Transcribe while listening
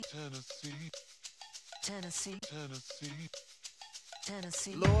Tennessee, Tennessee, Tennessee.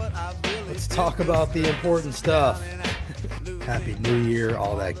 Tennessee. Lord, I really Let's talk about the important stuff. Happy New Year,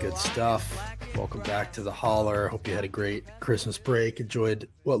 all that good stuff. Welcome back to the Holler. Hope you had a great Christmas break. Enjoyed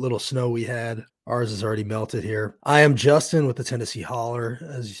what little snow we had. Ours has already melted here. I am Justin with the Tennessee Holler.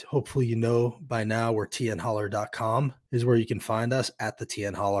 As hopefully you know by now, we're tnholler.com is where you can find us at the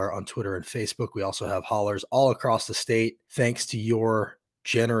TN Holler on Twitter and Facebook. We also have hollers all across the state. Thanks to your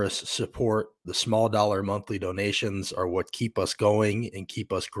generous support. The small dollar monthly donations are what keep us going and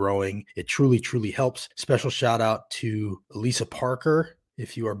keep us growing. It truly, truly helps. Special shout out to Elisa Parker.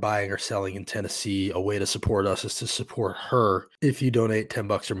 If you are buying or selling in Tennessee, a way to support us is to support her. If you donate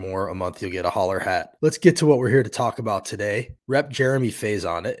 $10 or more a month, you'll get a Holler hat. Let's get to what we're here to talk about today. Rep Jeremy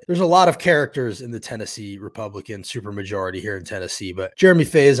Faison. There's a lot of characters in the Tennessee Republican supermajority here in Tennessee, but Jeremy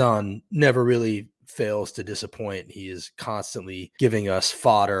Faison never really fails to disappoint. He is constantly giving us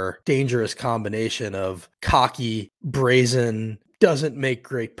fodder, dangerous combination of cocky, brazen, doesn't make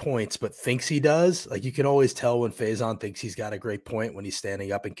great points, but thinks he does. Like, you can always tell when Faison thinks he's got a great point when he's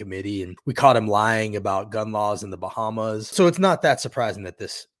standing up in committee, and we caught him lying about gun laws in the Bahamas. So it's not that surprising that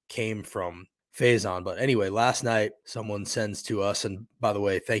this came from Faison. But anyway, last night someone sends to us, and by the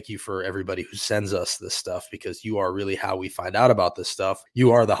way, thank you for everybody who sends us this stuff, because you are really how we find out about this stuff.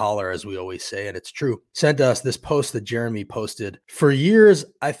 You are the Holler, as we always say, and it's true. Sent us this post that Jeremy posted. For years,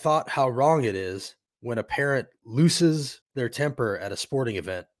 I thought how wrong it is when a parent loses their temper at a sporting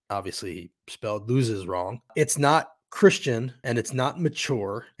event. Obviously, he spelled loses wrong. It's not Christian, and it's not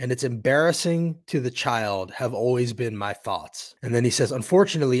mature, and it's embarrassing to the child, have always been my thoughts. And then he says,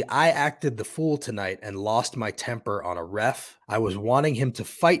 unfortunately, I acted the fool tonight and lost my temper on a ref. I was wanting him to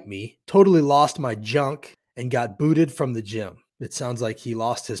fight me, totally lost my junk, and got booted from the gym. It sounds like he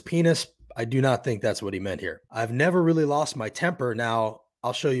lost his penis. I do not think that's what he meant here. I've never really lost my temper. Now,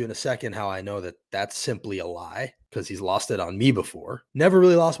 I'll show you in a second how I know that that's simply a lie, because he's lost it on me before. Never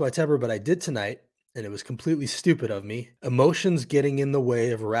really lost my temper, but I did tonight. And it was completely stupid of me. Emotions getting in the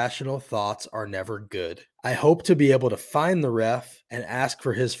way of rational thoughts are never good. I hope to be able to find the ref and ask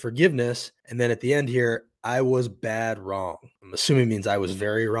for his forgiveness. And then at the end here, I was bad wrong. I'm assuming means I was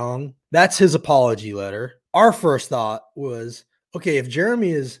very wrong. That's his apology letter. Our first thought was, okay, if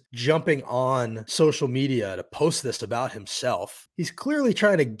Jeremy is jumping on social media to post this about himself, he's clearly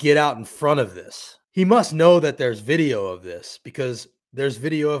trying to get out in front of this. He must know that there's video of this, because there's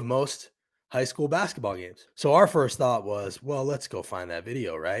video of most high school basketball games. So our first thought was, well, let's go find that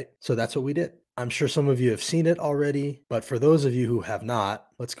video, right? So that's what we did. I'm sure some of you have seen it already, but for those of you who have not,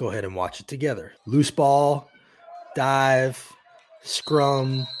 let's go ahead and watch it together. Loose ball, dive,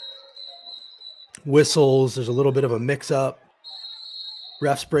 scrum, whistles. There's a little bit of a mix-up.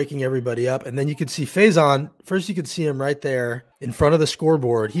 Refs breaking everybody up. And then you can see Faison. First, you can see him right there in front of the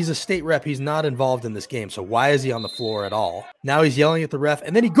scoreboard. He's a state rep. He's not involved in this game. So why is he on the floor at all? Now he's yelling at the ref.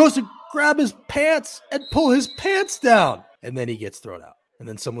 And then he goes to grab his pants and pull his pants down. And then he gets thrown out. And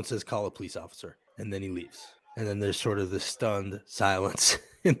then someone says, call a police officer. And then he leaves. And then there's sort of this stunned silence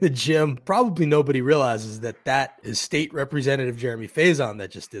in the gym. Probably nobody realizes that that is State Representative Jeremy Faison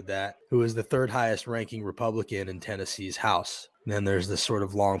that just did that, who is the third highest ranking Republican in Tennessee's House. And then there's this sort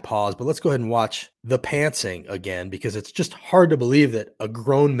of long pause, but let's go ahead and watch the pantsing again, because it's just hard to believe that a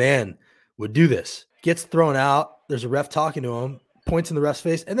grown man would do this. Gets thrown out. There's a ref talking to him, points in the ref's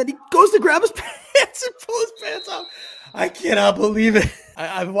face, and then he goes to grab his pants and pull his pants off. I cannot believe it.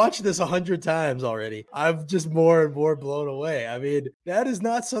 I've watched this 100 times already. I'm just more and more blown away. I mean, that is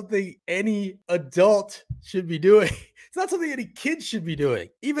not something any adult should be doing. It's not something any kid should be doing,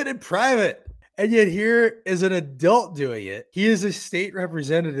 even in private. And yet here is an adult doing it. He is a state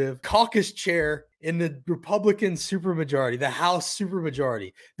representative, caucus chair in the Republican supermajority, the House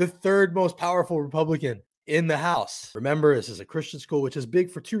supermajority, the third most powerful Republican in the House. Remember, this is a Christian school, which is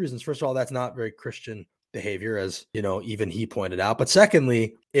big for two reasons. First of all, that's not very Christian behavior, as you know, even he pointed out. But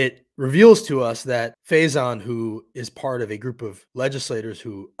secondly, it reveals to us that Faison, who is part of a group of legislators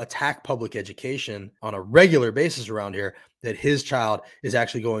who attack public education on a regular basis around here, that his child is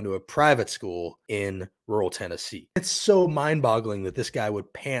actually going to a private school in rural Tennessee. It's so mind-boggling that this guy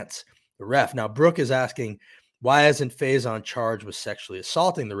would pants the ref. Now, Brooke is asking, why isn't Faison charged with sexually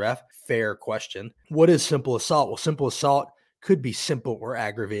assaulting the ref? Fair question. What is simple assault? Well, simple assault could be simple or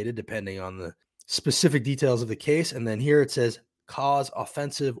aggravated, depending on the specific details of the case. And then here it says cause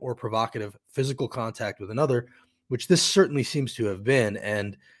offensive or provocative physical contact with another, which this certainly seems to have been.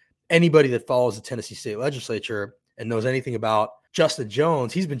 And anybody that follows the Tennessee state legislature and knows anything about Justin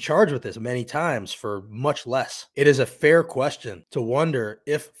Jones, he's been charged with this many times for much less. It is a fair question to wonder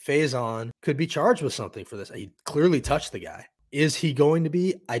if Faison could be charged with something for this. He clearly touched the guy. Is he going to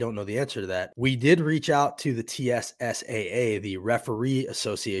be? I don't know the answer to that. We did reach out to the TSSAA, the Referee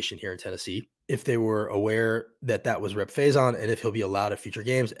Association here in Tennessee, if they were aware that that was Rep Faison and if he'll be allowed at future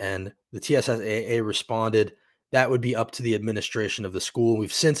games. And the TSSAA responded, that would be up to the administration of the school.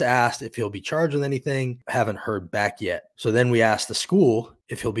 We've since asked if he'll be charged with anything. Haven't heard back yet. So then we asked the school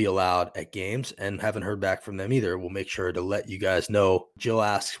if he'll be allowed at games and haven't heard back from them either. We'll make sure to let you guys know. Jill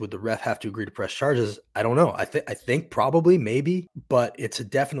asks, would the ref have to agree to press charges? I don't know. I think probably, maybe, but it's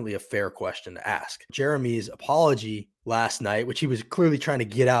definitely a fair question to ask. Jeremy's apology last night, which he was clearly trying to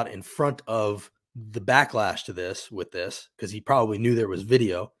get out in front of the backlash to this with this, because he probably knew there was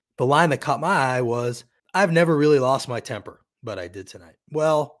video. The line that caught my eye was, I've never really lost my temper, but I did tonight.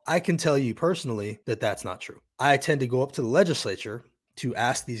 Well, I can tell you personally that that's not true. I tend to go up to the legislature to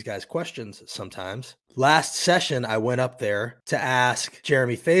ask these guys questions sometimes. Last session, I went up there to ask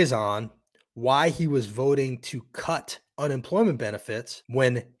Jeremy Faison why he was voting to cut unemployment benefits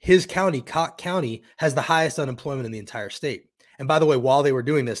when his county, Cott County, has the highest unemployment in the entire state. And by the way, while they were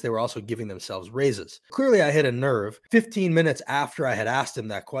doing this, they were also giving themselves raises. Clearly, I hit a nerve. 15 minutes after I had asked him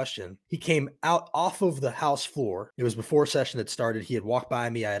that question, he came out off of the House floor. It was before session had started. He had walked by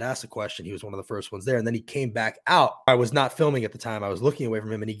me. I had asked a question. He was one of the first ones there. And then he came back out. I was not filming at the time. I was looking away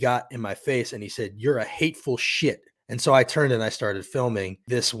from him, and he got in my face and he said, "You're a hateful shit." And so I turned and I started filming.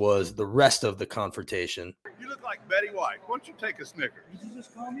 This was the rest of the confrontation. You look like Betty White. Why don't you take a Snickers? Did you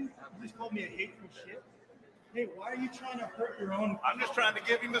just call me? You just called me a hateful shit? Hey, why are you trying to hurt your own? I'm just trying to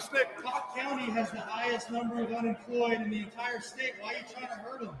give him the Snickers. Cott County has the highest number of unemployed in the entire state. Why are you trying to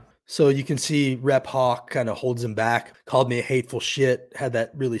hurt them? So you can see Rep Hawk kind of holds him back, called me a hateful shit, had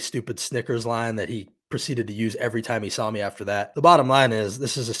that really stupid Snickers line that he proceeded to use every time he saw me after that. The bottom line is,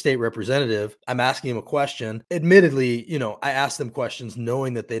 this is a state representative. I'm asking him a question. Admittedly, I ask them questions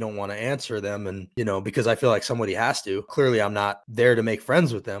knowing that they don't want to answer them. And, because I feel like somebody has to. Clearly, I'm not there to make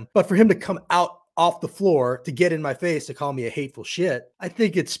friends with them. But for him to come out off the floor to get in my face to call me a hateful shit, I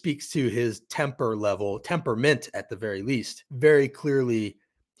think it speaks to his temperament at the very least. Very clearly,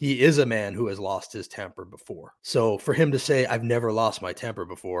 he is a man who has lost his temper before. So for him to say, I've never lost my temper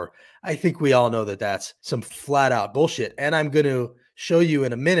before, I think we all know that that's some flat out bullshit. And I'm going to show you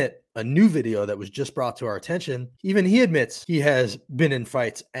in a minute a new video that was just brought to our attention. Even he admits he has been in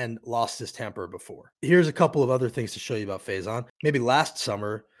fights and lost his temper before. Here's a couple of other things to show you about Faison. Maybe last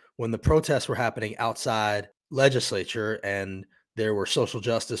summer, when the protests were happening outside legislature and there were social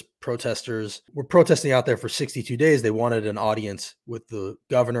justice protesters were protesting out there for 62 days. They wanted an audience with the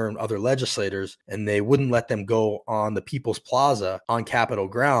governor and other legislators, and they wouldn't let them go on the People's Plaza on Capitol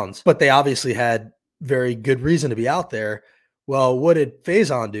grounds. But they obviously had very good reason to be out there. Well, what did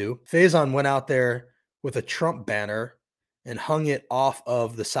Faison do? Faison went out there with a Trump banner and hung it off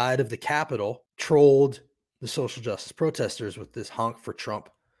of the side of the Capitol, trolled the social justice protesters with this honk for Trump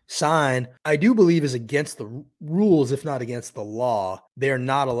sign. I do believe is against the rules, if not against the law. They are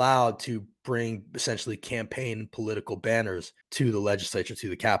not allowed to bring essentially campaign political banners to the legislature, to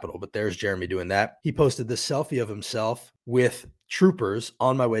the Capitol. But there's Jeremy doing that. He posted this selfie of himself with troopers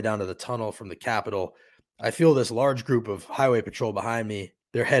on my way down to the tunnel from the Capitol. I feel this large group of highway patrol behind me.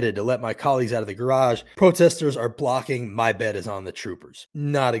 They're headed to let my colleagues out of the garage. Protesters are blocking. My bed is on the troopers.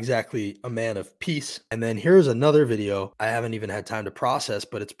 Not exactly a man of peace. And then here's another video I haven't even had time to process,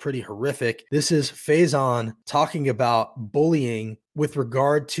 but it's pretty horrific. This is Faison talking about bullying with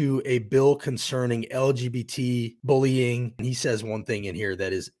regard to a bill concerning LGBT bullying. And he says one thing in here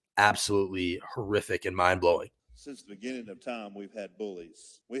that is absolutely horrific and mind-blowing. Since the beginning of time, we've had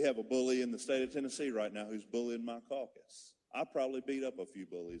bullies. We have a bully in the state of Tennessee right now who's bullying my caucus. I probably beat up a few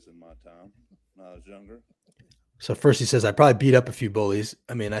bullies in my time when I was younger. So first he says, I probably beat up a few bullies.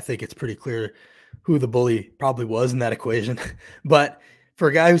 I mean, I think it's pretty clear who the bully probably was in that equation. But for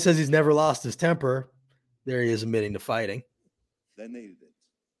a guy who says he's never lost his temper, there he is admitting to fighting. They needed it.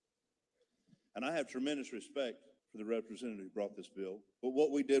 And I have tremendous respect for the representative who brought this bill. But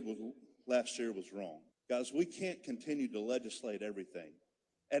what we did last year was wrong. Guys, we can't continue to legislate everything.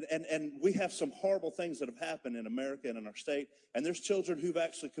 And we have some horrible things that have happened in America and in our state. And there's children who've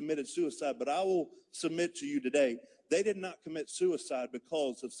actually committed suicide. But I will submit to you today, they did not commit suicide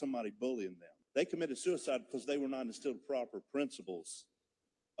because of somebody bullying them. They committed suicide because they were not instilled proper principles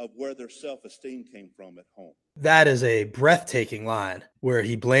of where their self-esteem came from at home. That is a breathtaking line where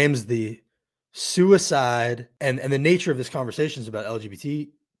he blames the suicide and the nature of this conversation is about LGBT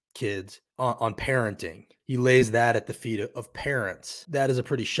kids on parenting. He lays that at the feet of parents. That is a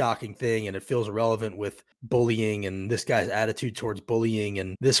pretty shocking thing, and it feels relevant with bullying and this guy's attitude towards bullying.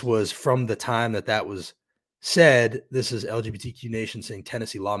 And this was from the time that was said. This is LGBTQ Nation saying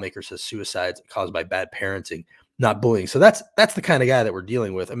Tennessee lawmaker says suicides caused by bad parenting. not bullying. So that's the kind of guy that we're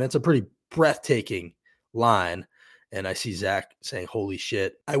dealing with. I mean, it's a pretty breathtaking line. And I see Zach saying, holy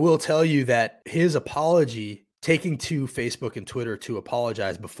shit. I will tell you that his apology, taking to Facebook and Twitter to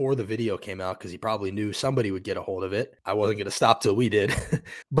apologize before the video came out, because he probably knew somebody would get a hold of it. I wasn't going to stop till we did,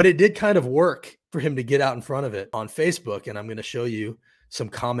 but it did kind of work for him to get out in front of it on Facebook. And I'm going to show you some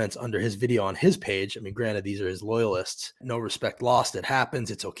comments under his video on his page. I mean, granted, these are his loyalists. No respect lost. It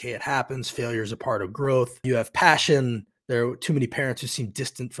happens. It's okay. It happens. Failure is a part of growth. You have passion. There are too many parents who seem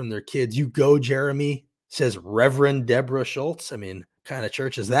distant from their kids. You go, Jeremy, says Reverend Deborah Schultz. I mean, kind of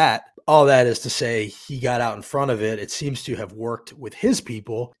church is that? All that is to say, he got out in front of it. It seems to have worked with his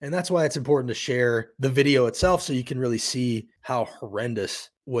people. And that's why it's important to share the video itself so you can really see how horrendous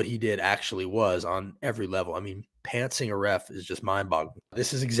what he did actually was on every level. I mean, pantsing a ref is just mind-boggling.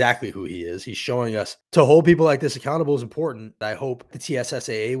 This is exactly who he is. He's showing us to hold people like this accountable is important. I hope the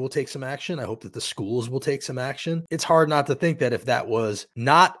TSSAA will take some action. I hope that the schools will take some action. It's hard not to think that if that was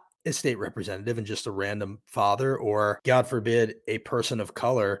not a state representative and just a random father, or God forbid, a person of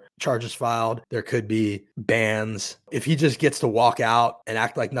color, charges filed, there could be bans. If he just gets to walk out and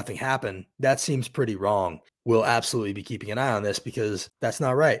act like nothing happened, that seems pretty wrong. We'll absolutely be keeping an eye on this because that's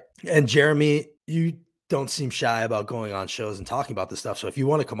not right. And Jeremy, you don't seem shy about going on shows and talking about this stuff. So if you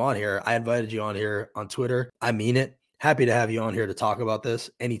want to come on here, I invited you on here on Twitter. I mean it. Happy to have you on here to talk about this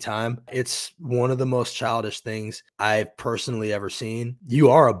anytime. It's one of the most childish things I've personally ever seen.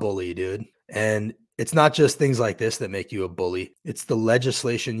 You are a bully, dude. And it's not just things like this that make you a bully. It's the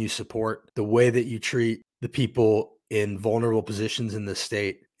legislation you support, the way that you treat the people in vulnerable positions in the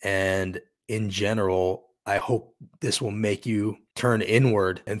state. And in general, I hope this will make you turn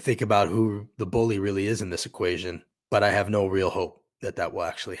inward and think about who the bully really is in this equation. But I have no real hope that that will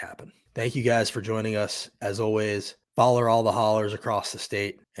actually happen. Thank you guys for joining us. As always, follow all the hollers across the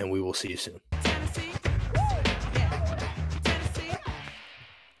state, and we will see you soon.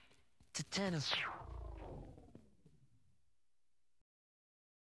 To Tennessee.